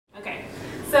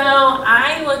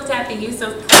I looked at the use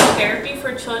of play therapy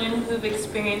for children who've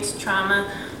experienced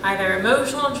trauma, either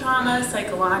emotional trauma,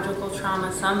 psychological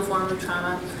trauma, some form of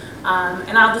trauma.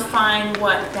 And I'll define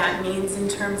what that means in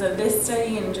terms of this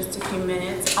study in just a few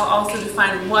minutes. I'll also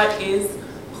define what is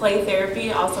play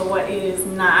therapy, also what it is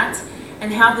not,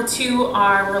 and how the two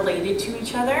are related to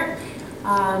each other.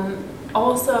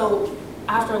 Also,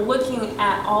 after looking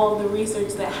at all the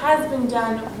research that has been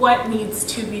done, what needs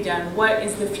to be done? What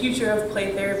is the future of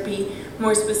play therapy?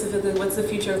 More specifically, what's the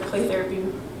future of play therapy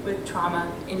with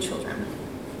trauma in children?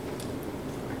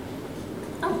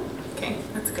 Oh, okay,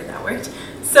 that's good, that worked.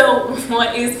 So,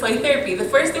 what is play therapy? The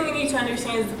first thing we need to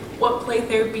understand is what play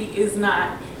therapy is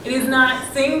not. It is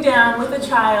not sitting down with a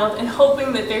child and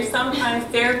hoping that there's some kind of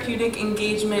therapeutic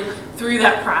engagement through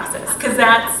that process, because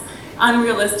that's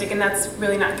unrealistic and that's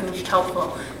really not going to be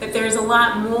helpful. That there's a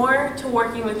lot more to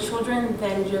working with children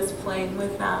than just playing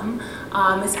with them,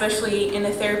 especially in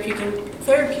a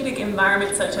therapeutic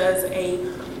environment such as a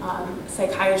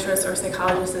psychiatrist or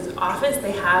psychologist's office.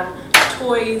 They have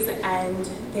toys and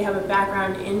they have a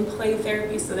background in play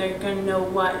therapy, so they're going to know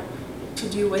what to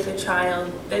do with a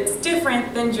child that's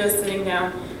different than just sitting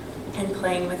down and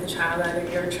playing with a child, either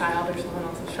your child or someone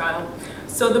else's child.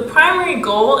 So the primary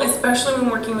goal, especially when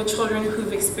working with children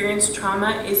who've experienced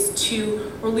trauma, is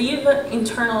to relieve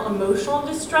internal emotional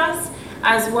distress,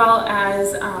 as well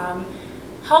as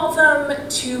help them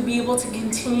to be able to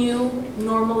continue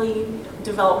normally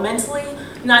developmentally,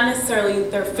 not necessarily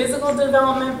their physical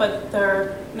development, but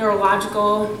their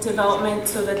neurological development,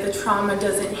 so that the trauma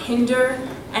doesn't hinder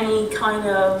any kind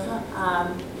of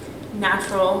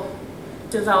natural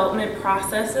development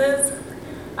processes.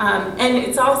 And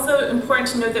it's also important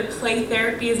to note that play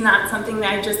therapy is not something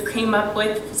that I just came up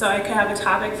with so I could have a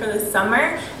topic for this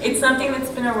summer. It's something that's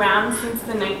been around since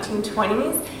the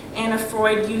 1920s. Anna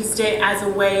Freud used it as a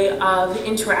way of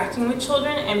interacting with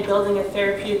children and building a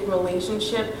therapeutic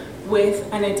relationship with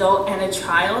an adult and a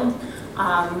child.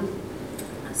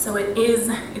 So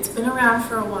it's been around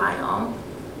for a while.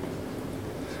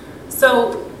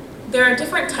 So there are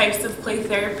different types of play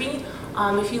therapy.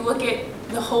 If you look at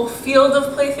the whole field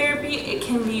of play therapy, it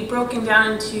can be broken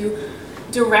down into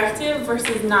directive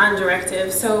versus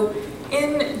non-directive. So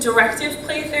in directive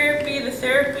play therapy, the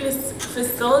therapist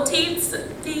facilitates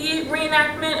the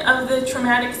reenactment of the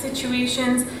traumatic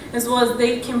situations, as well as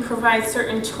they can provide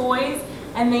certain toys,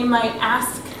 and they might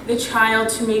ask the child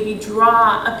to maybe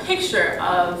draw a picture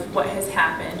of what has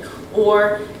happened,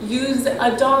 or use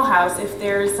a dollhouse if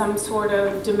there's some sort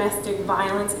of domestic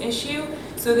violence issue.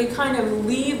 So they kind of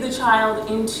lead the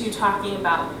child into talking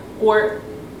about, or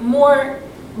more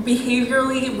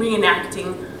behaviorally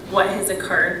reenacting what has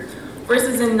occurred.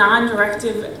 Versus in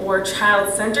non-directive or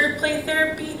child-centered play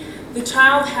therapy, the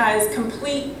child has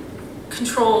complete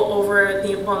control over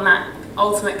the, well, not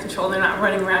ultimate control, they're not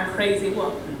running around crazy,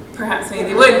 well, perhaps maybe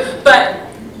they would, but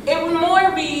it would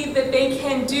more be that they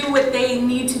can do what they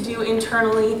need to do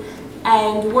internally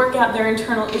and work out their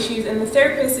internal issues, and the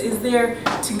therapist is there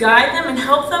to guide them and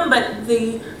help them, but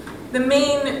the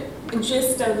main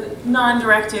gist of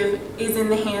non-directive is in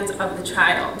the hands of the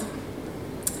child.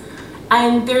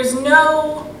 And there's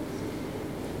no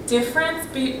difference,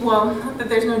 well, not that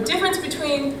there's no difference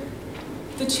between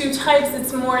the two types,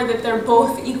 it's more that they're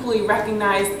both equally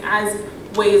recognized as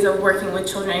ways of working with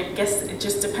children. I guess it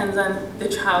just depends on the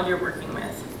child you're working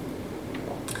with.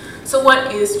 So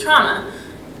what is trauma?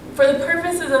 For the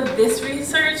purposes of this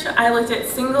research, I looked at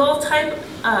single type,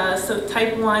 so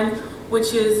type 1,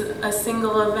 which is a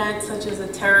single event such as a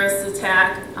terrorist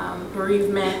attack,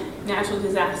 bereavement, natural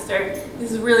disaster.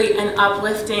 This is really an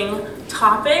uplifting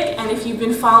topic, and if you've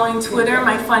been following Twitter,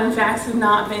 my fun facts have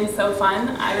not been so fun,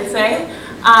 I would say.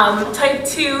 Type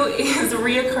 2 is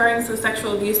reoccurrence of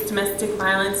sexual abuse, domestic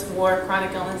violence, war,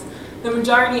 chronic illness. The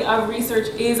majority of research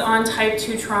is on type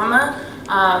 2 trauma.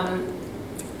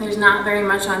 There's not very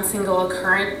much on single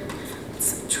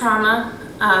occurrence trauma.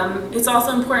 It's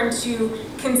also important to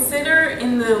consider,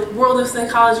 in the world of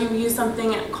psychology, we use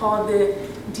something called the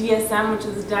DSM, which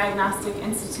is the Diagnostic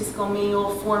and Statistical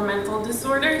Manual for Mental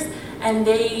Disorders, and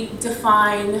they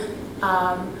define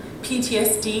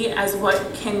PTSD as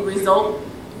what can result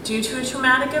due to a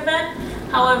traumatic event.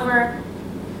 However,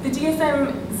 the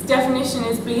DSM's definition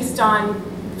is based on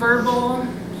verbal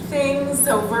things,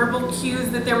 so verbal cues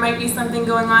that there might be something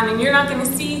going on, and you're not going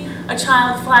to see a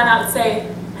child flat out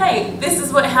say, hey, this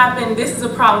is what happened, this is a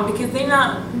problem, because they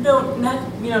don't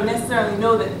necessarily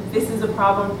know that this is a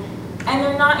problem, and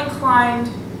they're not inclined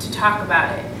to talk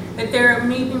about it. That they're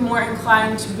maybe more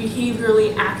inclined to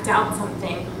behaviorally act out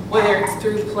something, whether it's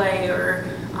through play or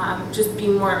just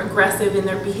being more aggressive in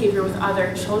their behavior with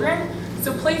other children.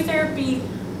 So play therapy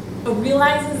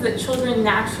realizes that children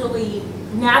naturally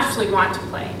want to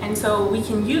play, and so we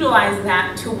can utilize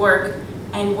that to work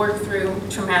through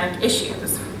traumatic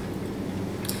issues.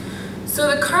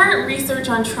 So the current research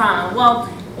on trauma, well,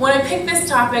 when I picked this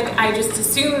topic, I just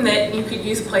assumed that you could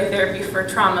use play therapy for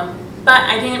trauma, but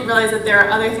I didn't realize that there are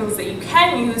other things that you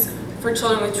can use for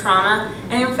children with trauma,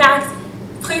 and in fact,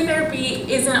 play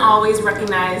therapy isn't always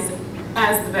recognized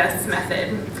as the best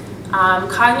method.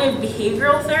 Cognitive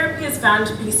behavioral therapy is found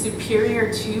to be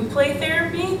superior to play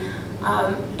therapy.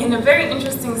 In a very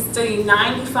interesting study,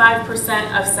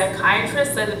 95% of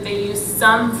psychiatrists said that they use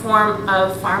some form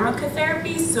of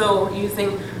pharmacotherapy, so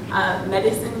using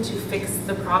medicine to fix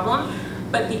the problem.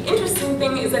 But the interesting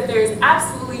thing is that there's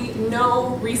absolutely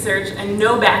no research and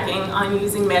no backing on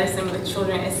using medicine with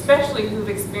children, especially who've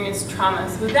experienced trauma.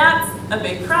 So that's a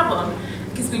big problem,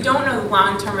 because we don't know the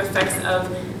long-term effects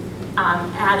of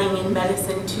adding in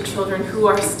medicine to children who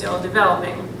are still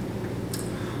developing.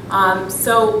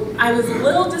 So I was a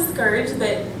little discouraged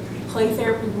that play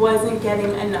therapy wasn't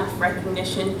getting enough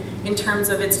recognition in terms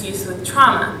of its use with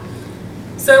trauma.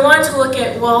 So I wanted to look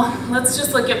at, well, let's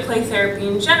just look at play therapy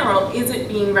in general. Is it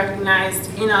being recognized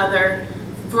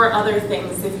for other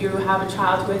things if you have a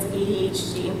child who has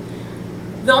ADHD?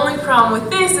 The only problem with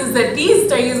this is that these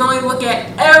studies only look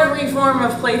at every form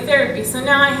of play therapy. So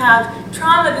now I have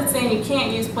trauma that's saying you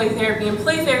can't use play therapy, and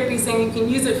play therapy saying you can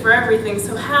use it for everything.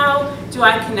 So how do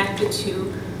I connect the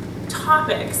two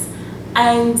topics?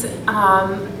 And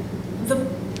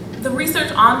the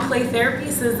research on play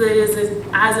therapy says that it is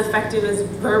as effective as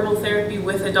verbal therapy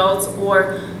with adults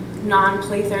or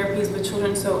non-play therapies with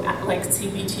children, so like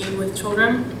CBT with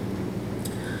children.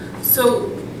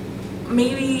 So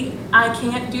maybe I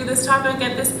can't do this topic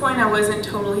at this point. I wasn't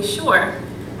totally sure.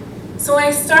 So when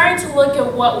I started to look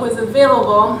at what was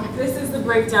available, this is the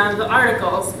breakdown of the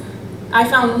articles. I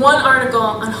found one article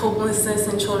on hopelessness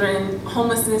in children and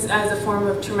homelessness as a form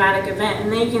of traumatic event,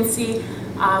 and then you can see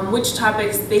which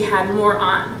topics they had more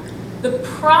on. The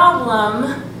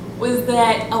problem was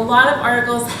that a lot of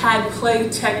articles had play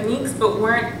techniques but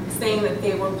weren't saying that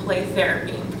they were play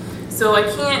therapy. So I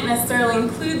can't necessarily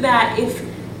include that if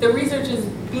the research is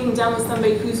being done with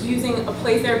somebody who's using a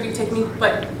play therapy technique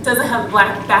but doesn't have a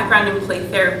background in play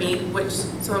therapy,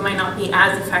 so it might not be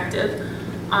as effective.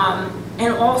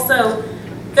 And also,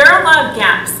 there are a lot of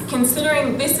gaps,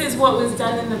 considering this is what was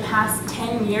done in the past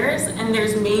 10 years, and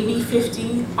there's maybe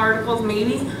 50 articles,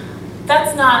 maybe.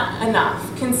 That's not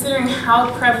enough, considering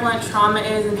how prevalent trauma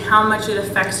is and how much it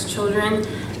affects children,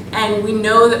 and we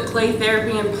know that play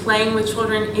therapy and playing with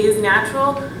children is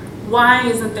natural. Why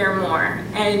isn't there more?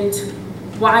 And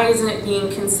why isn't it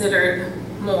being considered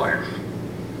more?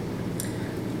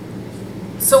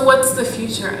 So what's the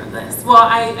future of this? Well,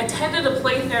 I attended a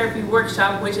play therapy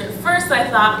workshop, which at first I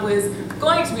thought was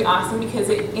going to be awesome because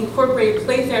it incorporated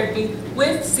play therapy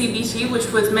with CBT,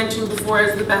 which was mentioned before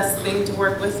as the best thing to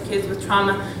work with kids with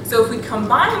trauma. So if we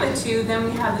combine the two, then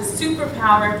we have this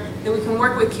superpower that we can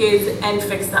work with kids and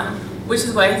fix them, which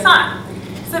is what I thought.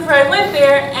 Except for I went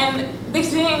there and they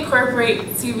didn't incorporate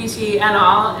CBT at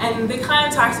all, and they kind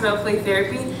of talked about play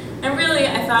therapy, and really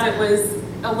I thought it was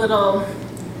a little,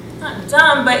 not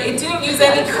dumb, but it didn't use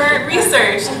any current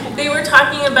research. They were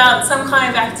talking about some kind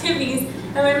of activities,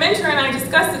 and my mentor and I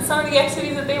discussed that some of the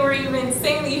activities that they were even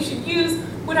saying that you should use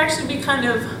would actually be kind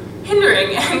of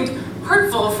hindering and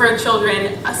hurtful for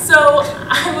children. So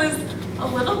I was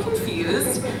a little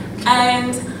confused,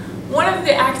 and one of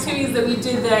the activities that we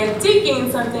did that I did gain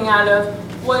something out of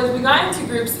was we got into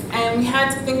groups and we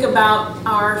had to think about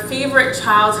our favorite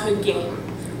childhood game,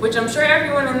 which I'm sure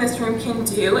everyone in this room can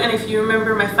do. And if you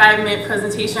remember my 5-minute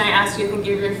presentation, I asked you to think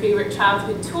of your favorite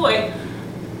childhood toy.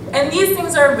 And these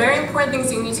things are very important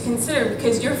things you need to consider,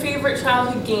 because your favorite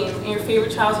childhood game and your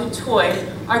favorite childhood toy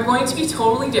are going to be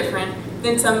totally different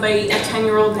than somebody, a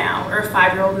 10-year-old now or a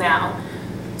 5-year-old now.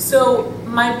 So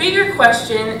my bigger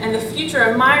question and the future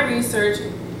of my research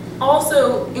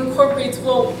also incorporates,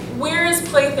 well, where is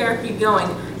play therapy going?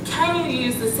 Can you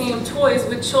use the same toys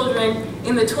with children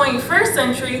in the 21st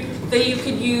century that you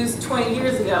could use 20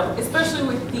 years ago, especially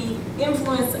with the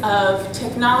influence of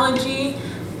technology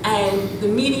and the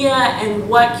media and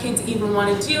what kids even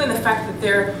want to do, and the fact that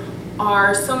there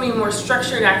are so many more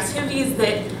structured activities.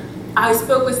 That I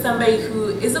spoke with somebody who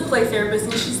is a play therapist,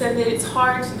 and she said that it's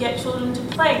hard to get children to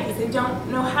play because they don't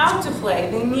know how to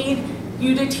play. They need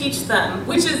you to teach them,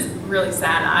 which is really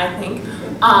sad, I think.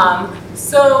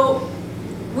 So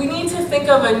we need to think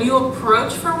of a new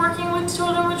approach for working with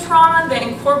children with trauma that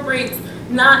incorporates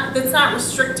that's not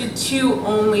restricted to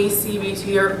only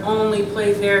CBT or only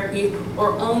play therapy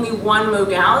or only one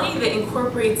modality, that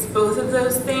incorporates both of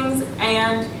those things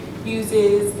and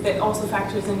that also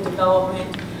factors in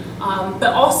development,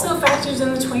 but also factors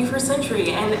in the 21st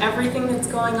century and everything that's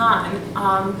going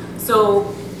on.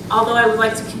 So although I would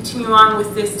like to continue on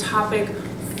with this topic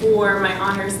for my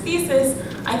honors thesis,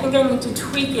 I think I need to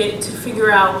tweak it to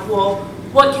figure out, well,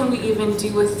 what can we even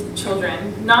do with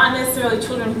children? Not necessarily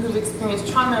children who have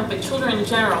experienced trauma, but children in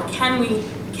general. Can we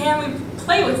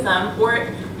play with them, or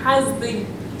has the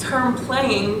term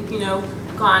playing,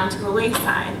 gone to the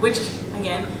wayside? Which,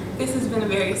 again, this has been a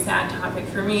very sad topic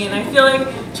for me, and I feel like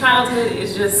childhood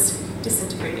is just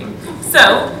disintegrating.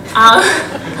 So,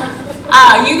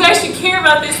 you guys should care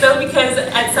about this though, because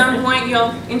at some point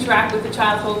you'll interact with the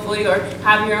child, hopefully, or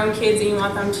have your own kids and you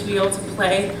want them to be able to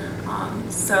play.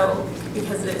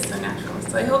 Because it is so natural.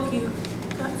 So I hope you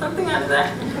got something out of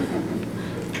that.